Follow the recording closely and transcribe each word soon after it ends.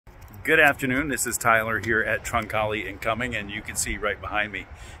Good afternoon, this is Tyler here at Troncalli Incoming, and you can see right behind me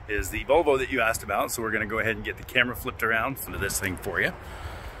is the Volvo that you asked about. So we're going to go ahead and get the camera flipped around into this thing for you.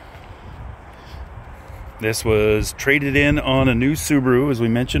 This was traded in on a new Subaru, as we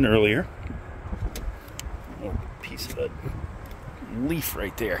mentioned earlier. Oh, piece of a leaf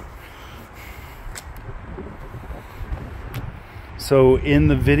right there. So in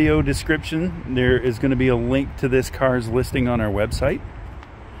the video description, there is going to be a link to this car's listing on our website.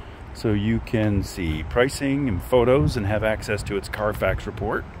 So you can see pricing and photos and have access to its Carfax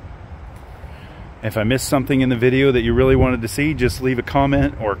report. If I missed something in the video that you really wanted to see, just leave a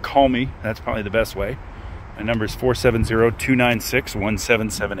comment or call me. That's probably the best way. My number is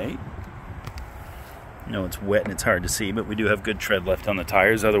 470-296-1778. I know it's wet and it's hard to see, but we do have good tread left on the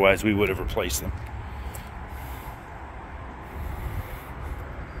tires. Otherwise, we would have replaced them.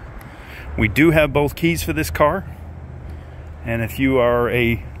 We do have both keys for this car. And if you are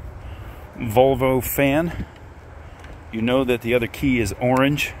a Volvo fan, you know that the other key is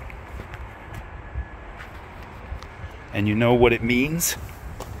orange, and you know what it means.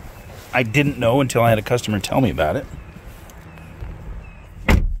 I didn't know until I had a customer tell me about it.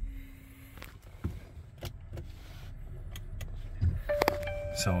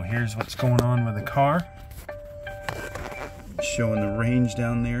 So here's what's going on with the car. Showing the range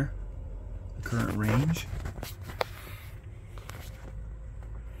down there, the current range.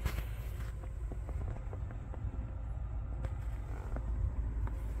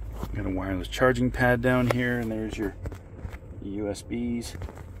 Got a wireless charging pad down here, and there's your USBs.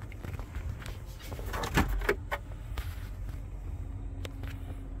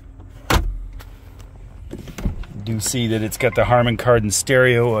 You do see that it's got the Harman Kardon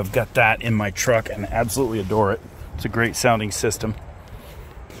stereo. I've got that in my truck and absolutely adore it. It's a great sounding system.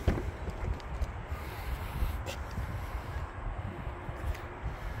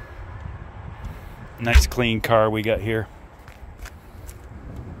 Nice clean car we got here.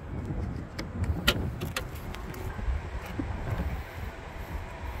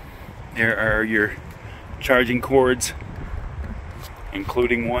 There are your charging cords,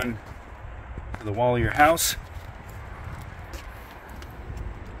 including one for the wall of your house.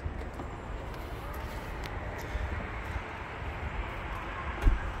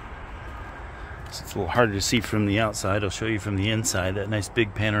 It's a little harder to see from the outside. I'll show you from the inside. That nice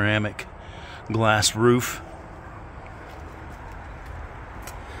big panoramic glass roof.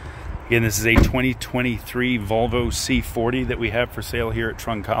 Again, this is a 2023 Volvo C40 that we have for sale here at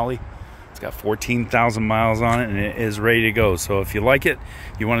Troncalli. It's got 14,000 miles on it, and it is ready to go. So if you like it,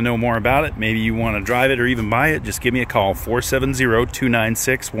 you want to know more about it, maybe you want to drive it or even buy it, just give me a call,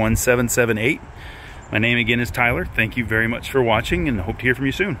 470-296-1778. My name again is Tyler. Thank you very much for watching, and hope to hear from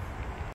you soon.